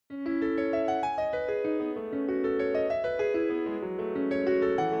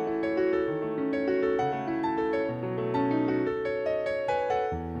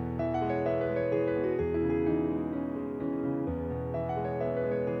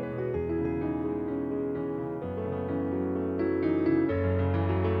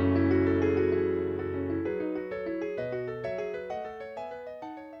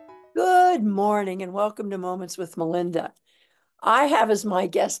morning and welcome to Moments with Melinda. I have as my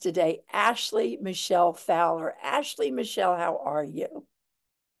guest today Ashley Michelle Fowler. Ashley Michelle, how are you?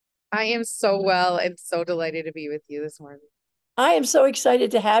 I am so well and so delighted to be with you this morning. I am so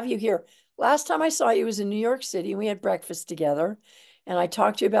excited to have you here. Last time I saw you was in New York City and we had breakfast together and I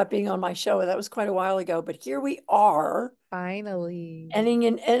talked to you about being on my show. That was quite a while ago, but here we are Finally.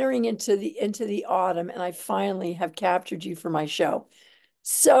 entering into the autumn and I finally have captured you for my show.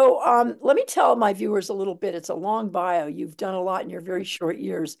 So let me tell my viewers a little bit. It's a long bio. You've done a lot in your very short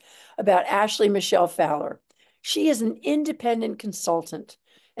years about Ashley Michelle Fowler. She is an independent consultant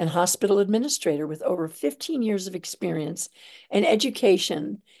and hospital administrator with over 15 years of experience and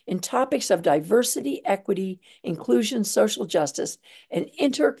education in topics of diversity, equity, inclusion, social justice, and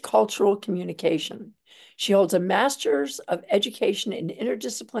intercultural communication. She holds a Master's of Education in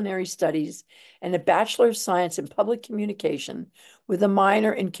Interdisciplinary Studies and a Bachelor of Science in Public Communication with a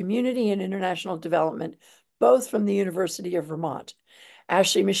minor in Community and International Development, both from the University of Vermont.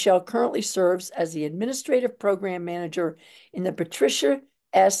 Ashley Michelle currently serves as the Administrative Program Manager in the Patricia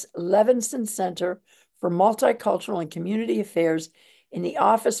S. Levinson Center for Multicultural and Community Affairs in the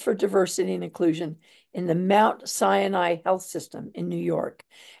Office for Diversity and Inclusion in the Mount Sinai Health System in New York,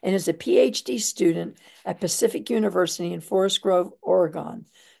 and is a PhD student at Pacific University in Forest Grove, Oregon,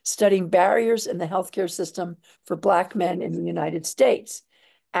 studying barriers in the healthcare system for Black men in the United States.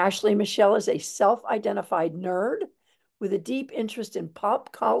 Ashley Michelle is a self-identified nerd with a deep interest in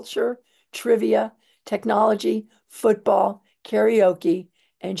pop culture, trivia, technology, football, karaoke,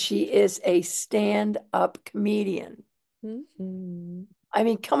 and she is a stand-up comedian. Mhm. I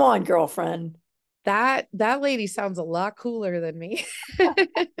mean, come on, girlfriend. That lady sounds a lot cooler than me.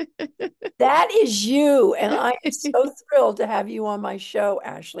 That is you. And I am so thrilled to have you on my show,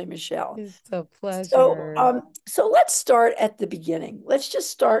 Ashley Michelle. It's a So, pleasure. so let's start at the beginning. Let's just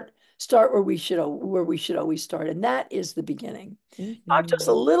start where we should always start, and that is the beginning. Talk to us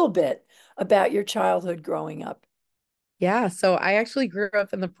a Mhm. little bit about your childhood growing up. Yeah, so I actually grew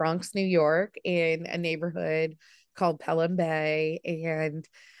up in the Bronx, New York, in a neighborhood called Pelham Bay, and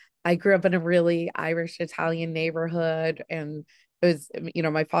I grew up in a really Irish Italian neighborhood, and it was,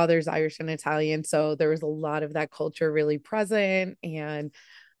 my father's Irish and Italian, so there was a lot of that culture really present. And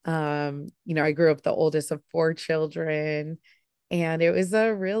I grew up the oldest of four children, and it was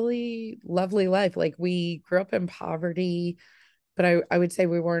a really lovely life. Like, we grew up in poverty, but I would say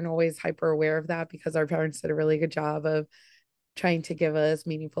we weren't always hyper aware of that because our parents did a really good job of trying to give us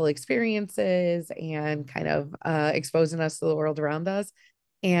meaningful experiences and kind of exposing us to the world around us.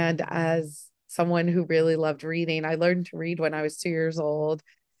 And as someone who really loved reading, I learned to read when I was 2 years old.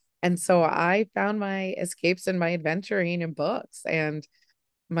 And so I found my escapes and my adventuring in books. And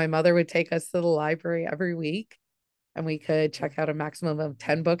my mother would take us to the library every week and we could check out a maximum of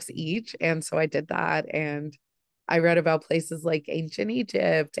 10 books each. And so I did that. And I read about places like ancient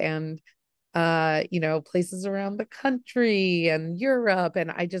Egypt and places around the country and Europe. And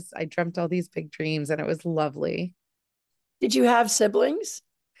I dreamt all these big dreams and it was lovely. Did you have siblings?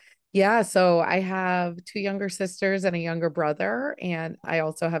 Yeah, so I have two younger sisters and a younger brother, and I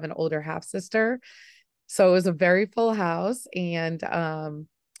also have an older half sister. So it was a very full house. And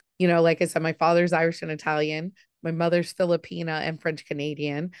like I said, my father's Irish and Italian, my mother's Filipina and French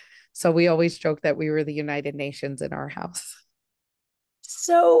Canadian. So we always joke that we were the United Nations in our house.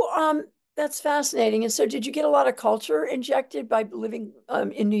 So, that's fascinating. And so, did you get a lot of culture injected by living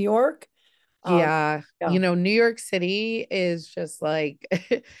in New York? Um, Yeah, yeah. New York City is just like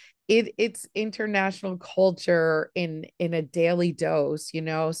it's international culture in a daily dose,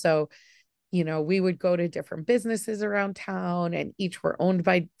 So, we would go to different businesses around town and each were owned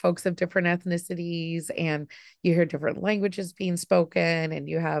by folks of different ethnicities, and you hear different languages being spoken, and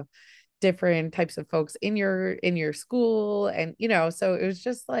you have different types of folks in your school. And so it was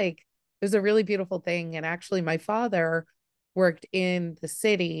just like it was a really beautiful thing. And actually my father worked in the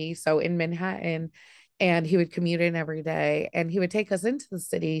city, so in Manhattan, and he would commute in every day, and he would take us into the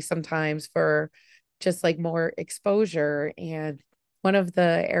city sometimes for just like more exposure. And one of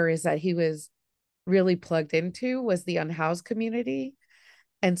the areas that he was really plugged into was the unhoused community.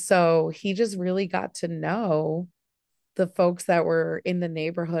 And so he just really got to know the folks that were in the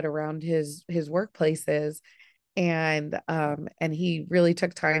neighborhood around his workplaces. And he really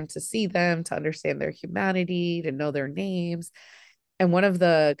took time to see them, to understand their humanity, to know their names. And one of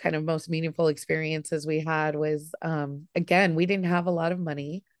the kind of most meaningful experiences we had was, again, we didn't have a lot of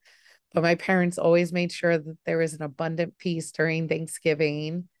money, but my parents always made sure that there was an abundant feast during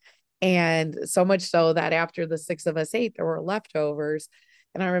Thanksgiving. And so much so that after the six of us ate, there were leftovers.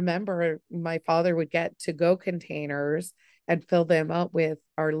 And I remember my father would get to go containers and fill them up with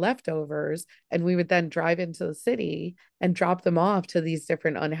our leftovers. And we would then drive into the city and drop them off to these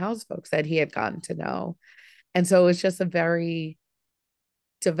different unhoused folks that he had gotten to know. And so it was just a very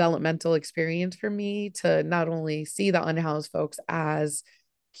developmental experience for me to not only see the unhoused folks as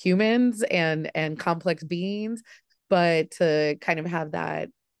humans and complex beings, but to kind of have that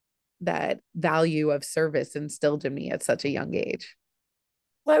value of service instilled in me at such a young age.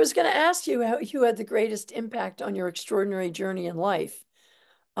 Well, I was going to ask you how you had the greatest impact on your extraordinary journey in life.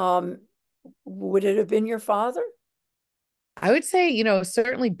 Um, would it have been your father? I would say,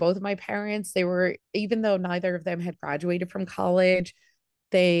 certainly both of my parents, they were, even though neither of them had graduated from college,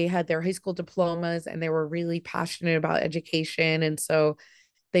 they had their high school diplomas and they were really passionate about education. And so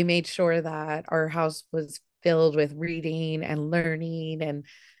they made sure that our house was filled with reading and learning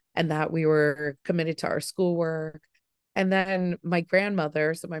and that we were committed to our schoolwork. And then my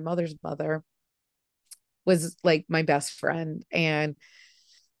grandmother, so my mother's mother, was like my best friend. And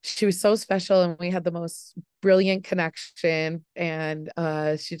she was so special and we had the most brilliant connection. And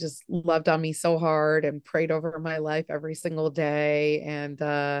she just loved on me so hard and prayed over my life every single day. And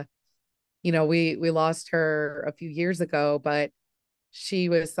we lost her a few years ago, but she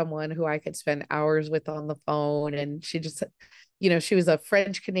was someone who I could spend hours with on the phone. And she just, she was a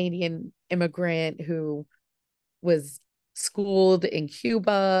French Canadian immigrant who was schooled in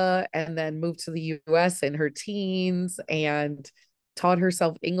Cuba and then moved to the US in her teens and taught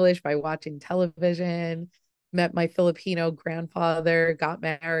herself English by watching television, met my Filipino grandfather, got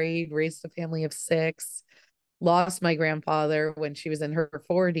married, raised a family of six, lost my grandfather when she was in her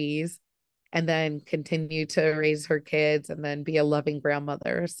 40s, and then continued to raise her kids and then be a loving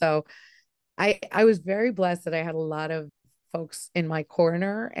grandmother. So I was very blessed that I had a lot of folks in my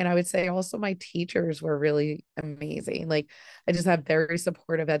corner. And I would say also my teachers were really amazing. Like I just have very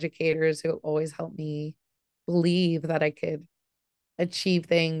supportive educators who always helped me believe that I could achieve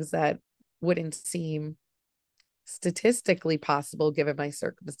things that wouldn't seem statistically possible given my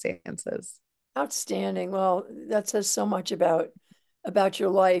circumstances. Outstanding. Well, that says so much about your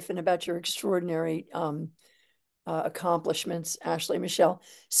life and about your extraordinary accomplishments, Ashley Michelle.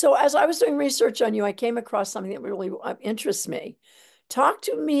 So, as I was doing research on you, I came across something that really interests me. Talk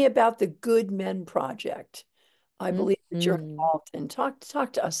to me about the Good Men Project. I believe that you're Mm-hmm. involved in. Talk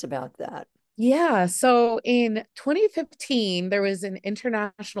to us about that. Yeah. So in 2015, there was an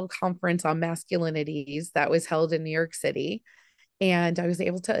international conference on masculinities that was held in New York City. And I was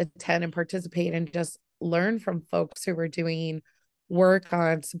able to attend and participate and just learn from folks who were doing work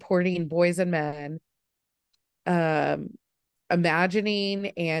on supporting boys and men, um, imagining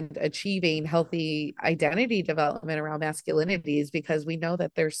and achieving healthy identity development around masculinities, because we know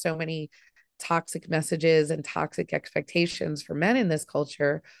that there's so many toxic messages and toxic expectations for men in this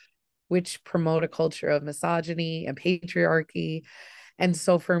culture which promote a culture of misogyny and patriarchy. And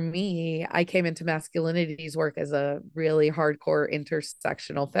so for me, I came into masculinity's work as a really hardcore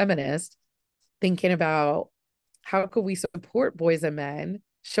intersectional feminist, thinking about how could we support boys and men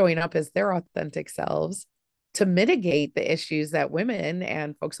showing up as their authentic selves to mitigate the issues that women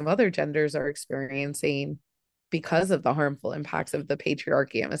and folks of other genders are experiencing because of the harmful impacts of the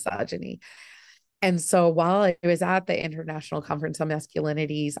patriarchy and misogyny. And so while I was at the International Conference on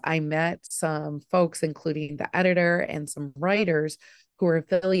Masculinities, I met some folks, including the editor and some writers who are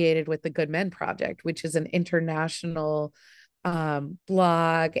affiliated with the Good Men Project, which is an international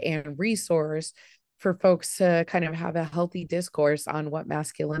blog and resource for folks to kind of have a healthy discourse on what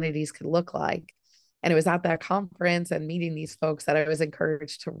masculinities could look like. And it was at that conference and meeting these folks that I was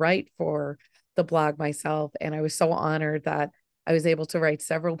encouraged to write for the blog myself. And I was so honored that I was able to write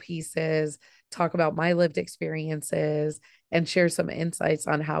several pieces, talk about my lived experiences, and share some insights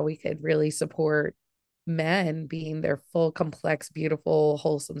on how we could really support men being their full, complex, beautiful,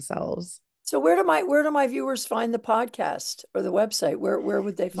 wholesome selves. So, where do my viewers find the podcast or the website? Where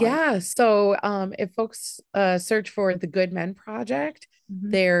would they find Yeah. So if folks search for the Good Men Project, it?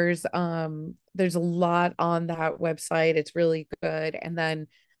 Mhm. there's a lot on that website. It's really good. And then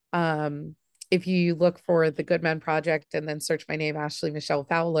if you look for the Good Men Project and then search my name, Ashley Michelle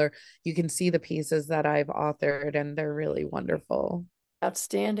Fowler, you can see the pieces that I've authored and they're really wonderful.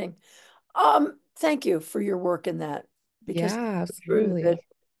 Outstanding. Thank you for your work in that because Yeah, it's true that absolutely.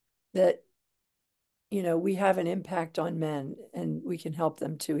 that we have an impact on men and we can help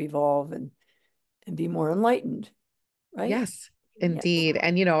them to evolve and be more enlightened, right? Yes, Yes. indeed.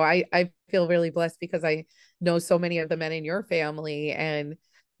 And I feel really blessed because I know so many of the men in your family, and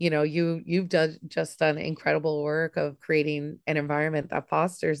you've done just done incredible work of creating an environment that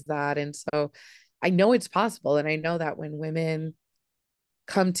fosters that. And so I know it's possible. And I know that when women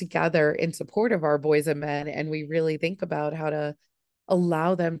come together in support of our boys and men, and we really think about how to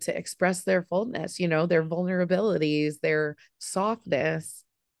allow them to express their fullness, their vulnerabilities, their softness,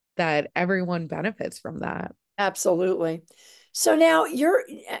 that everyone benefits from that. Absolutely. So now you're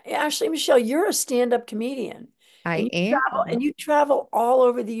Ashley Michelle, you're a stand-up comedian I and am. you travel all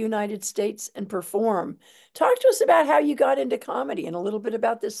over the United States and perform. Talk to us about how you got into comedy and a little bit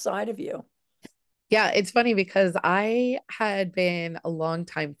about this side of you. Yeah, it's funny because I had been a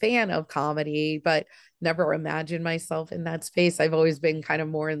longtime fan of comedy, but never imagined myself in that space. I've always been kind of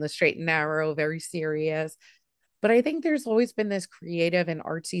more in the straight and narrow, very serious. But I think there's always been this creative and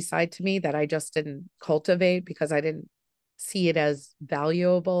artsy side to me that I just didn't cultivate because I didn't see it as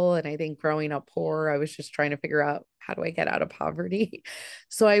valuable. And I think growing up poor, I was just trying to figure out how do I get out of poverty.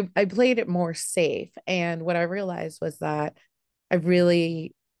 So I played it more safe. And what I realized was that I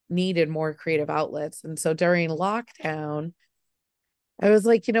really needed more creative outlets. And so during lockdown, I was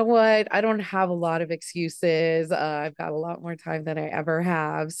like, you know what? I don't have a lot of excuses. I've got a lot more time than I ever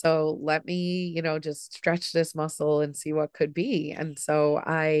have. So let me, just stretch this muscle and see what could be. And so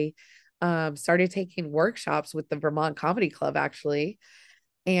I started taking workshops with the Vermont Comedy Club, actually.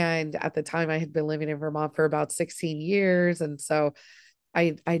 And at the time, I had been living in Vermont for about 16 years. And so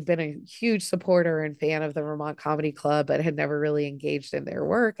I'd been a huge supporter and fan of the Vermont Comedy Club, but had never really engaged in their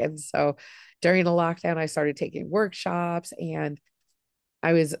work. And so during the lockdown, I started taking workshops, and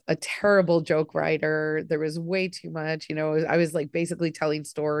I was a terrible joke writer. There was way too much, I was like basically telling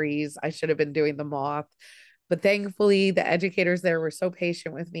stories. I should have been doing the moth. But thankfully, the educators there were so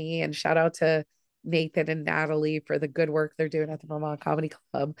patient with me. And shout out to Nathan and Natalie for the good work they're doing at the Vermont Comedy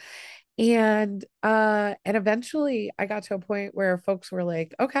Club. And eventually I got to a point where folks were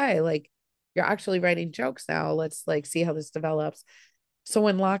like, okay, like you're actually writing jokes now. Let's like see how this develops. So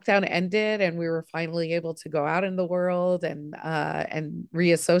when lockdown ended and we were finally able to go out in the world and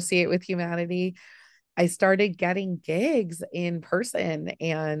reassociate with humanity, I started getting gigs in person.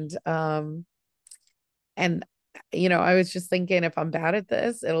 And I was just thinking, if I'm bad at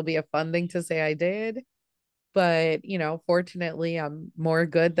this, it'll be a fun thing to say I did. But fortunately, I'm more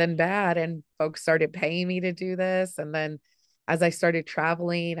good than bad, and folks started paying me to do this. And then as I started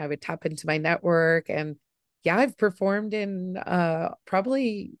traveling, I would tap into my network. And yeah, I've performed in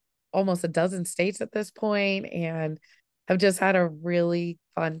probably almost a dozen states at this point, and have just had a really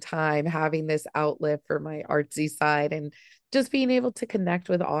fun time having this outlet for my artsy side, and just being able to connect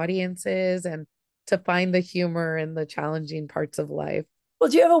with audiences and to find the humor in the challenging parts of life. Well,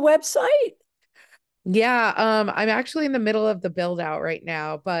 do you have a website? Yeah, I'm actually in the middle of the build out right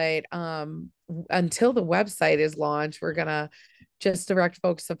now, but until the website is launched, we're gonna just direct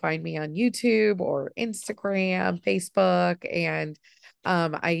folks to find me on YouTube or Instagram, Facebook, and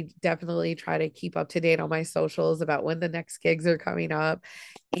I definitely try to keep up to date on my socials about when the next gigs are coming up.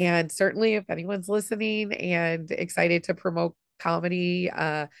 And certainly if anyone's listening and excited to promote comedy,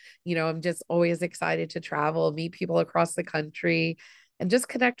 I'm just always excited to travel, meet people across the country, and just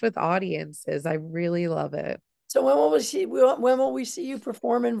connect with audiences. I really love it. So when will we see you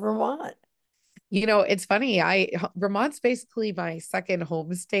perform in Vermont? It's funny. Vermont's basically my second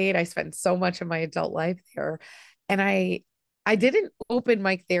home state. I spent so much of my adult life there. And I didn't open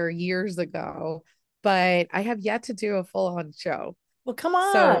mic there years ago, but I have yet to do a full-on show. Well, come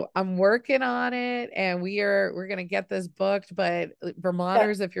on. So I'm working on it, and we're gonna get this booked. But Yeah.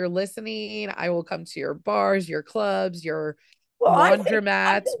 Vermonters, if you're listening, I will come to your bars, your clubs, your Well,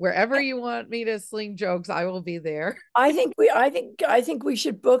 laundromats, wherever you want me to sling jokes, I will be there. I think we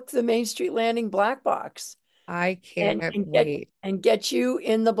should book the Main Street Landing Black Box I and can't and get wait. and get you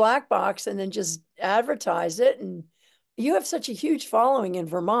in the black box and then just advertise it. And you have such a huge following in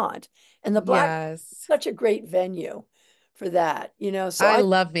Vermont, and the black Yes. such a great venue for that. So I I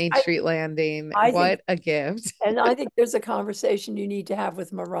love Main I Street Landing. I think What a gift. and I think there's a conversation you need to have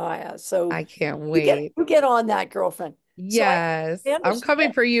with Mariah. So I can't you get wait. you get on that, girlfriend. So I Yes. I'm coming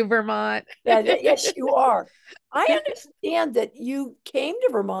understand. for you, Vermont. Yeah, yes, you are. I understand that you came to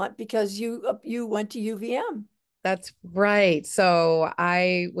Vermont because you went to UVM. That's right. So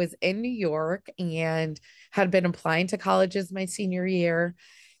I was in New York and had been applying to colleges my senior year.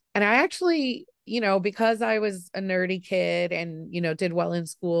 And I actually, because I was a nerdy kid and, did well in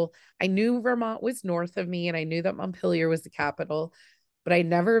school, I knew Vermont was north of me and I knew that Montpelier was the capital, but I'd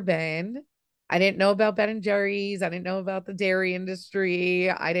never been. I didn't know about Ben and Jerry's. I didn't know about the dairy industry.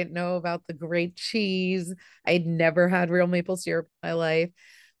 I didn't know about the great cheese. I'd never had real maple syrup in my life.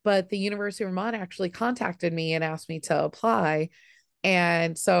 But the University of Vermont actually contacted me and asked me to apply.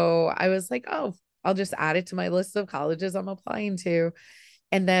 And so I was like, oh, I'll just add it to my list of colleges I'm applying to.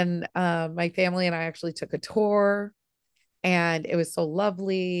 And then my family and I actually took a tour. And it was so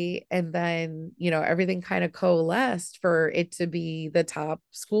lovely. And then, everything kind of coalesced for it to be the top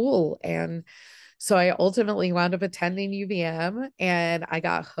school. And so I ultimately wound up attending UVM and I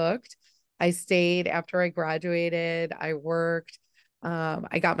got hooked. I stayed after I graduated. I worked.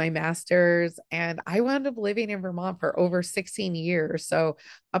 I got my master's and I wound up living in Vermont for over 16 years. So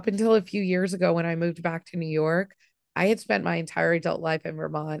up until a few years ago when I moved back to New York, I had spent my entire adult life in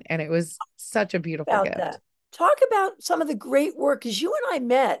Vermont and it was such a beautiful About gift. that. Talk about some of the great work, because you and I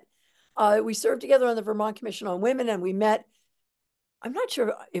met. We served together on the Vermont Commission on Women, and we met. I'm not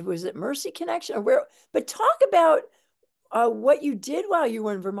sure if it was at Mercy Connection or where, but talk about what you did while you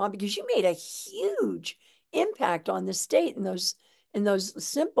were in Vermont, because you made a huge impact on the state in those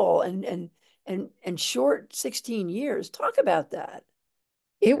simple and short 16 years. Talk about that.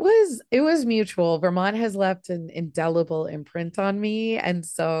 It was mutual. Vermont has left an indelible imprint on me. And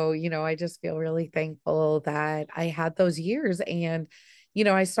so, I just feel really thankful that I had those years. And,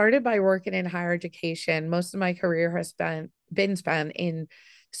 I started by working in higher education. Most of my career has been spent in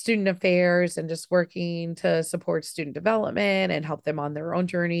student affairs and just working to support student development and help them on their own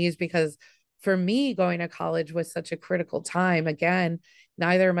journeys. Because for me, going to college was such a critical time. Again,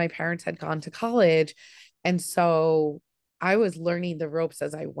 neither of my parents had gone to college. And so I was learning the ropes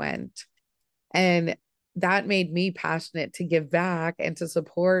as I went. And that made me passionate to give back and to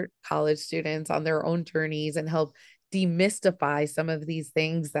support college students on their own journeys and help demystify some of these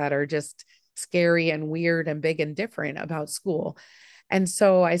things that are just scary and weird and big and different about school. And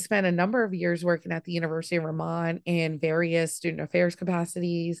so I spent a number of years working at the University of Vermont in various student affairs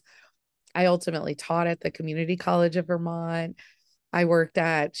capacities. I ultimately taught at the Community College of Vermont. I worked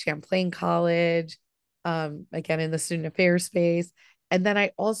at Champlain College, again in the student affairs space. And then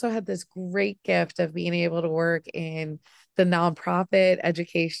I also had this great gift of being able to work in the nonprofit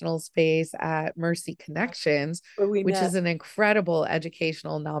educational space at Mercy Connections, Where we which met. is an incredible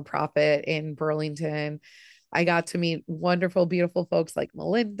educational nonprofit in Burlington. I got to meet wonderful, beautiful folks like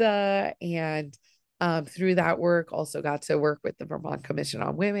Melinda, and through that work, also got to work with the Vermont Commission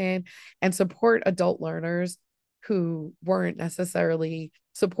on Women and support adult learners who weren't necessarily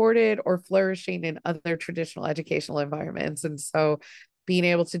supported or flourishing in other traditional educational environments. And so being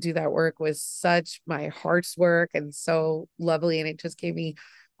able to do that work was such my heart's work and so lovely. And it just gave me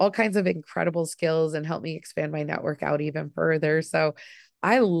all kinds of incredible skills and helped me expand my network out even further. So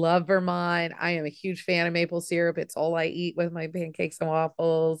I love Vermont. I am a huge fan of maple syrup. It's all I eat with my pancakes and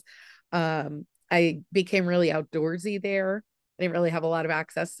waffles. I became really outdoorsy there. I didn't really have a lot of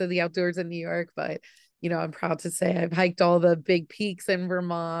access to the outdoors in New York, but I'm proud to say I've hiked all the big peaks in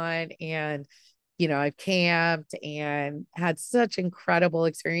Vermont and, I've camped and had such incredible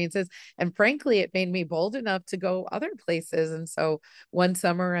experiences. And frankly, it made me bold enough to go other places. And so one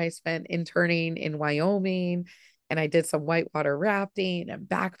summer I spent interning in Wyoming and I did some whitewater rafting and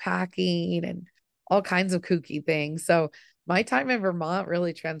backpacking and all kinds of kooky things. So my time in Vermont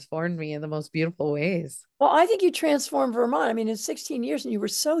really transformed me in the most beautiful ways. Well, I think you transformed Vermont. I mean, in 16 years, and you were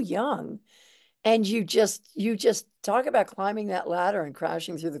so young. And you just talk about climbing that ladder and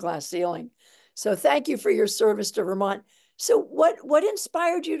crashing through the glass ceiling. So thank you for your service to Vermont. So what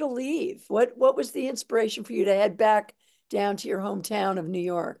inspired you to leave? What was the inspiration for you to head back down to your hometown of New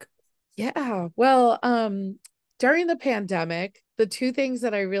York? Yeah. Well, during the pandemic, the two things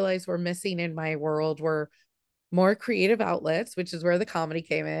that I realized were missing in my world were more creative outlets, which is where the comedy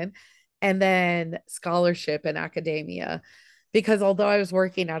came in, and then scholarship and academia. Because although I was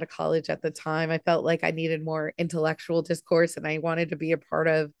working out of college at the time, I felt like I needed more intellectual discourse and I wanted to be a part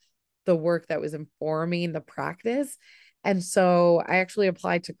of the work that was informing the practice. And so I actually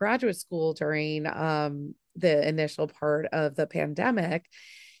applied to graduate school during the initial part of the pandemic.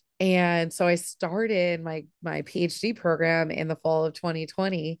 And so I started my PhD program in the fall of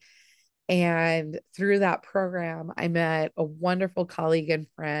 2020. And through that program, I met a wonderful colleague and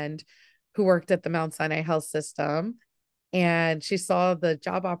friend who worked at the Mount Sinai Health System. And she saw the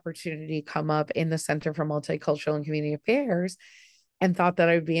job opportunity come up in the Center for Multicultural and Community Affairs and thought that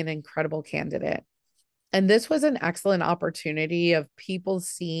I would be an incredible candidate. And this was an excellent opportunity of people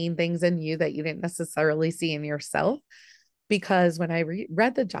seeing things in you that you didn't necessarily see in yourself. Because when I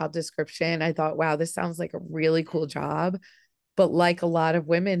read the job description, I thought, wow, this sounds like a really cool job. But like a lot of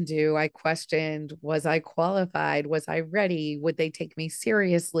women do, I questioned, was I qualified? Was I ready? Would they take me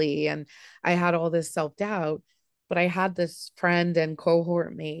seriously? And I had all this self doubt. But I had this friend and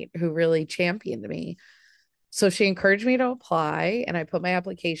cohort mate who really championed me. So she encouraged me to apply, and I put my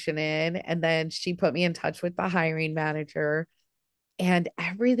application in. And then she put me in touch with the hiring manager, and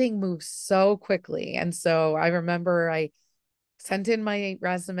everything moved so quickly. And so I remember I sent in my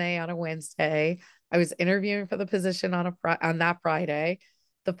resume on a Wednesday. I was interviewing for the position on that Friday.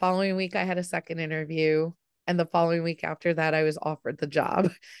 The following week, I had a second interview. And the following week after that, I was offered the job.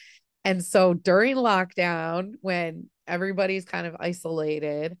 And so during lockdown, when everybody's kind of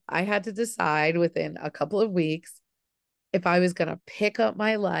isolated, I had to decide within a couple of weeks if I was going to pick up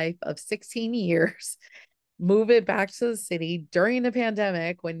my life of 16 years, move it back to the city during the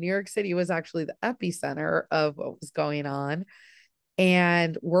pandemic when New York City was actually the epicenter of what was going on,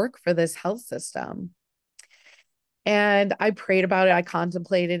 and work for this health system. And I prayed about it. I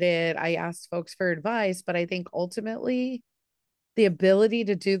contemplated it. I asked folks for advice, but I think ultimately the ability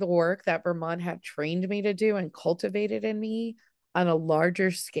to do the work that Vermont had trained me to do and cultivated in me on a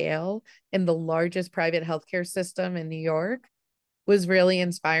larger scale in the largest private healthcare system in New York was really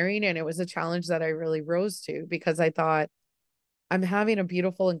inspiring. And it was a challenge that I really rose to because I thought I'm having a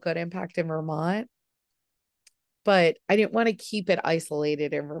beautiful and good impact in Vermont, but I didn't want to keep it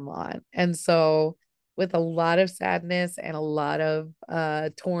isolated in Vermont. And so, with a lot of sadness and a lot of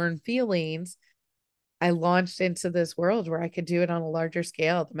torn feelings, I launched into this world where I could do it on a larger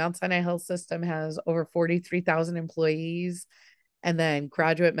scale. The Mount Sinai Health System has over 43,000 employees, and then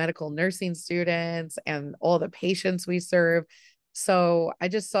graduate medical nursing students and all the patients we serve. So I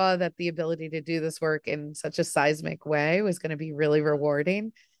just saw that the ability to do this work in such a seismic way was going to be really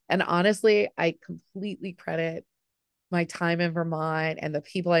rewarding. And honestly, I completely credit my time in Vermont and the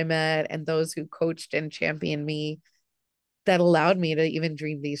people I met and those who coached and championed me that allowed me to even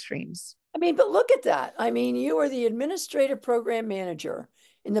dream these dreams. I mean, but look at that. I mean, you are the administrative program manager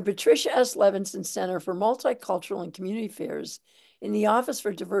in the Patricia S. Levinson Center for Multicultural and Community Affairs in the Office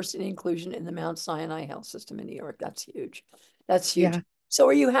for Diversity and Inclusion in the Mount Sinai Health System in New York. That's huge. That's huge. Yeah. So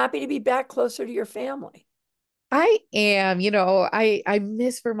are you happy to be back closer to your family? I am, I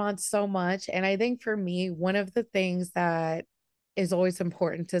miss Vermont so much. And I think for me, one of the things that is always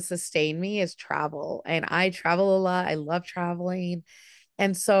important to sustain me is travel. And I travel a lot. I love traveling.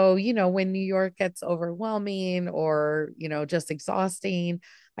 And so, when New York gets overwhelming or, just exhausting,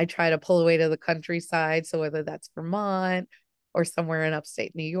 I try to pull away to the countryside. So whether that's Vermont or somewhere in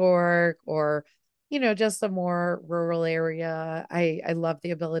upstate New York or, just a more rural area, I love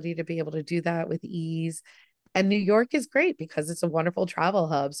the ability to be able to do that with ease. And New York is great because it's a wonderful travel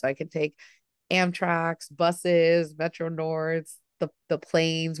hub. So I can take Amtrak's, buses, Metro Norths, the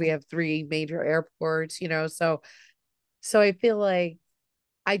planes. We have three major airports, so I feel like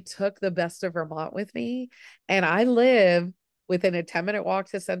I took the best of Vermont with me, and I live within a 10-minute walk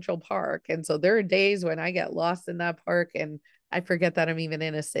to Central Park. And so there are days when I get lost in that park and I forget that I'm even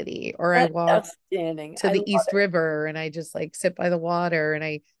in a city, or I That's walk outstanding. to I love the East it. River and I just like sit by the water and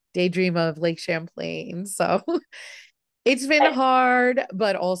I daydream of Lake Champlain. So it's been hard,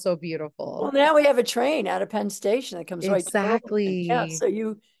 but also Well, beautiful. now we have a train out of Penn Station that comes right to Burlington. Yeah, Exactly. so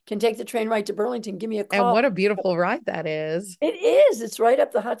you can take the train right to Burlington. Give me a And call. what a beautiful ride that is. It is. It's right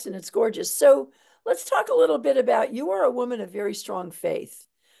up the Hudson. It's gorgeous. So let's talk a little bit about you are a woman of very strong faith,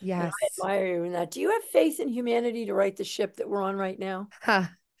 and I Yes. admire you in that. Do you have faith in humanity to right the ship that we're on right now? Huh.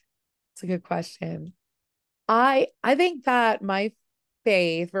 It's a good question. I think that my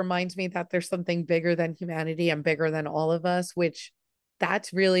faith reminds me that there's something bigger than humanity and bigger than all of us, which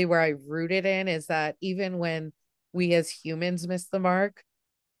that's really where I rooted in is that even when we as humans miss the mark,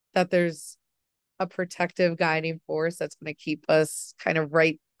 that there's a protective guiding force that's going to keep us kind of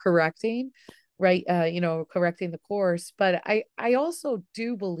correcting the course. But I also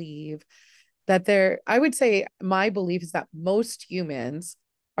do believe that I would say my belief is that most humans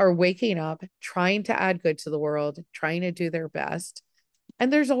are waking up, trying to add good to the world, trying to do their best.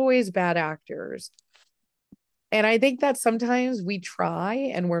 And there's always bad actors. And I think that sometimes we try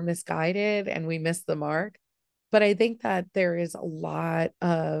and we're misguided and we miss the mark. But I think that there is a lot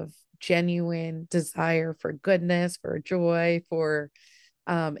of genuine desire for goodness, for joy, for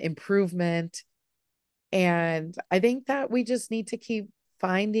improvement. And I think that we just need to keep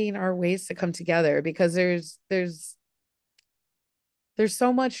finding our ways to come together because there's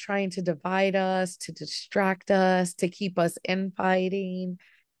so much trying to divide us, to distract us, to keep us infighting.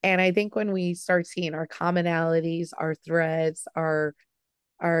 And I think when we start seeing our commonalities, our threads, our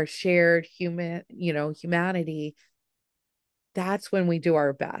shared humanity, that's when we do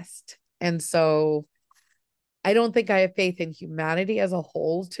our best. And so I don't think I have faith in humanity as a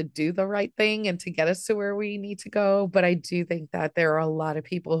whole to do the right thing and to get us to where we need to go. But I do think that there are a lot of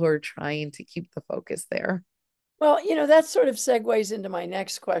people who are trying to keep the focus there. Well, that sort of segues into my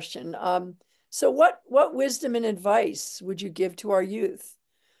next question. So what wisdom and advice would you give to our youth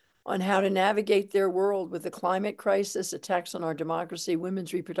on how to navigate their world with the climate crisis, attacks on our democracy,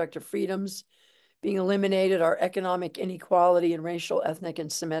 women's reproductive freedoms, being eliminated are economic inequality and racial, ethnic,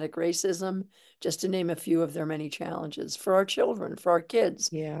 and Semitic racism, just to name a few of their many challenges for our children, for our kids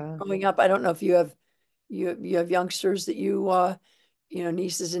Yeah. growing up. I don't know if you have youngsters that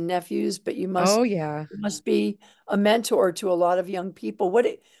nieces and nephews, but Oh, yeah. you must be a mentor to a lot of young people. What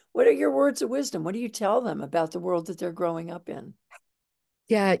are your words of wisdom? What do you tell them about the world that they're growing up in?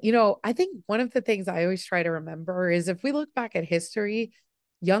 Yeah, I think one of the things I always try to remember is if we look back at history,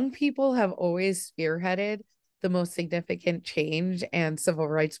 young people have always spearheaded the most significant change and civil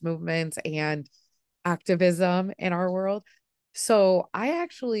rights movements and activism in our world. So I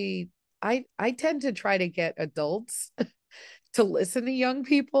tend to try to get adults to listen to young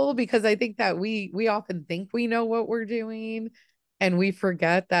people because I think that we often think we know what we're doing and we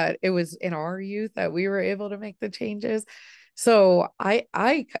forget that it was in our youth that we were able to make the changes. So I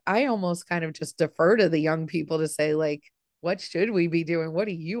almost kind of just defer to the young people to say like what should we be doing? What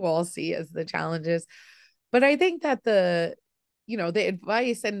do you all see as the challenges? But I think that the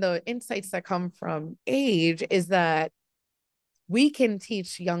advice and the insights that come from age is that we can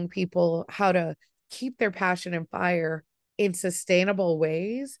teach young people how to keep their passion and fire in sustainable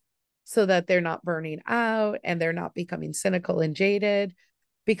ways so that they're not burning out and they're not becoming cynical and jaded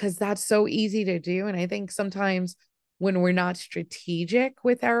because that's so easy to do. And I think sometimes when we're not strategic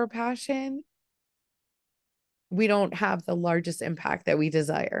with our passion, we don't have the largest impact that we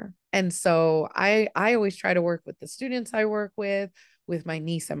desire. And so I always try to work with the students I work with my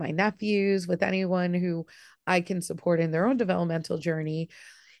niece and my nephews, with anyone who I can support in their own developmental journey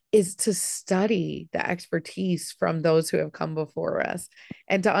is to study the expertise from those who have come before us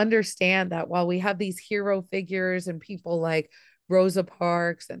and to understand that while we have these hero figures and people like Rosa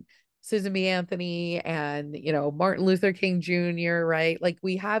Parks and Susan B. Anthony and Martin Luther King Jr., right? Like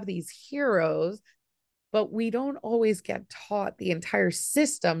we have these heroes, but we don't always get taught the entire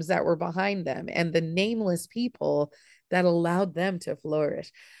systems that were behind them and the nameless people that allowed them to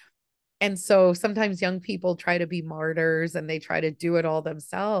flourish. And so sometimes young people try to be martyrs and they try to do it all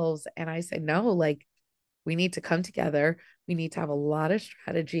themselves. And I say, no, like we need to come together. We need to have a lot of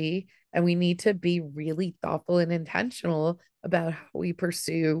strategy and we need to be really thoughtful and intentional about how we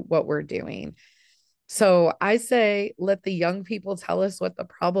pursue what we're doing. So I say, let the young people tell us what the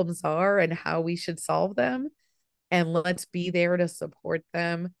problems are and how we should solve them. And let's be there to support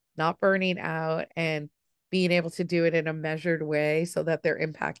them, not burning out and being able to do it in a measured way so that their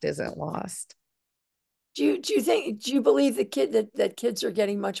impact isn't lost. Do you believe that kids are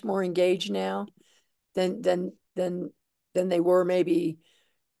getting much more engaged now than than they were maybe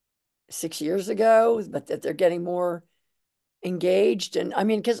 6 years ago, but that they're getting more engaged? And I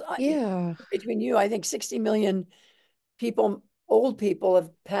mean, because Yeah. between you, I think 60 million people, old people, have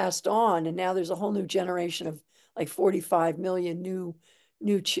passed on, and now there's a whole new generation of like 45 million new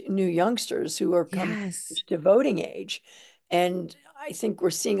youngsters who are coming Yes. to voting age. And I think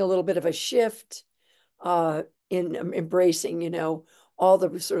we're seeing a little bit of a shift uh, in embracing, all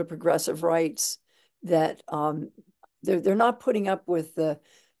the sort of progressive rights that they're not putting up with the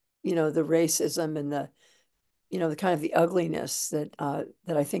racism and the kind of the ugliness that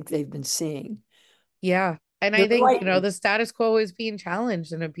I think they've been seeing. Yeah. And I They're think, enlightened. the status quo is being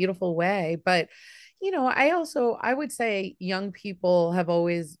challenged in a beautiful way. But, I would say young people have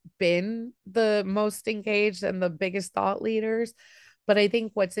always been the most engaged and the biggest thought leaders. But I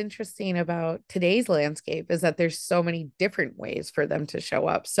think what's interesting about today's landscape is that there's so many different ways for them to show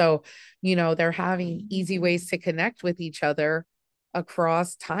up. So, they're having easy ways to connect with each other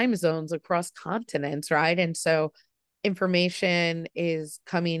across time zones, across continents, right? And so information is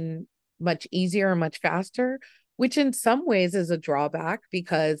coming much easier and much faster, which in some ways is a drawback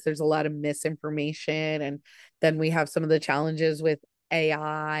because there's a lot of misinformation. And then we have some of the challenges with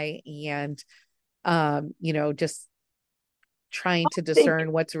AI and, just trying to think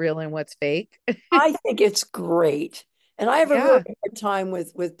discern what's real and what's fake. I think it's great. And I have a really Yeah. hard time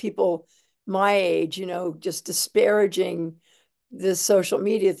with people my age, just disparaging this social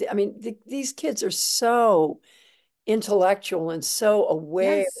media. I mean, these kids are so intellectual and so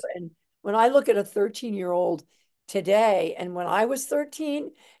aware. Yes. And when I look at a 13-year-old today, and when I was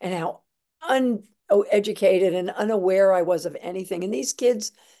 13, and how uneducated and unaware I was of anything, and these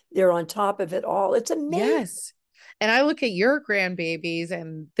kids, they're on top of it all. It's amazing. Yes. And I look at your grandbabies,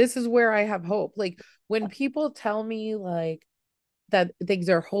 and this is where I have hope. Like when people tell me like that things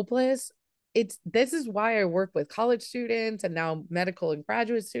are hopeless, this is why I work with college students and now medical and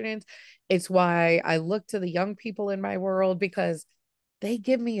graduate students. It's why I look to the young people in my world because they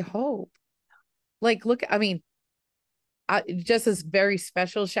give me hope. Look, I mean, just this very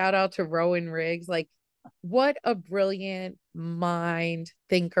special shout out to Rowan Riggs. Like what a brilliant mind,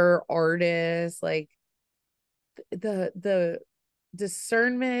 thinker, artist, like the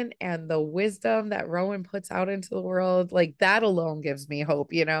discernment and the wisdom that Rowan puts out into the world, like that alone gives me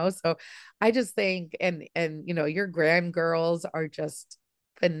hope, you know? So I just think, and you know, your grand girls are just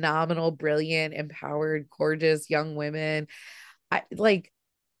phenomenal, brilliant, empowered, gorgeous young women. I like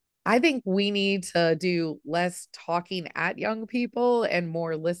I think we need to do less talking at young people and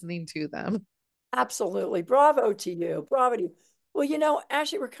more listening to them. Absolutely. Bravo to you. Bravo to you. Well,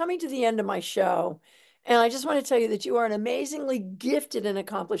 Ashley, we're coming to the end of my show. And I just want to tell you that you are an amazingly gifted and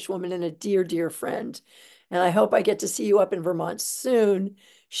accomplished woman and a dear, dear friend. And I hope I get to see you up in Vermont soon,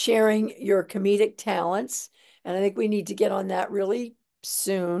 sharing your comedic talents. And I think we need to get on that really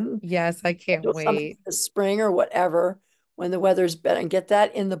soon. Yes, I can't Schedule something wait. in the spring or whatever when the weather's better and get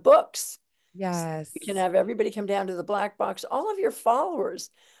that in the books. We can Yes. have everybody come down to the black box, all of your followers.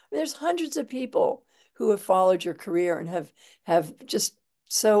 I mean, there's hundreds of people who have followed your career and have just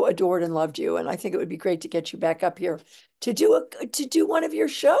so adored and loved you. And I think it would be great to get you back up here to do one of your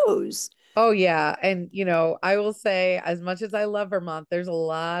shows. Oh yeah, and you know, I will say as much as I love Vermont, there's a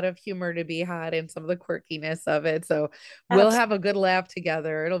lot of humor to be had in some of the quirkiness of it. So we'll Absolutely. have a good laugh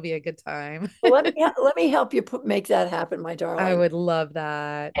together. It'll be a good time. Well, let me help you make that happen, my I darling. would love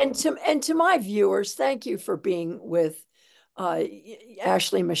that. And to my viewers, thank you for being with uh,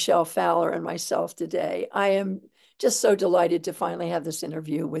 Ashley Michelle Fowler and myself today. I am just so delighted to finally have this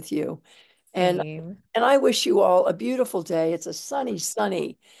interview with you. And Same. and I wish you all a beautiful day. It's a sunny,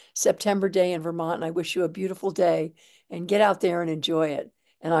 sunny September day in Vermont, and I wish you a beautiful day and get out there and enjoy it.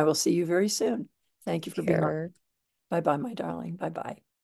 And I will see you very soon. Thank you Take for being on. care. Bye bye, my darling. Bye bye.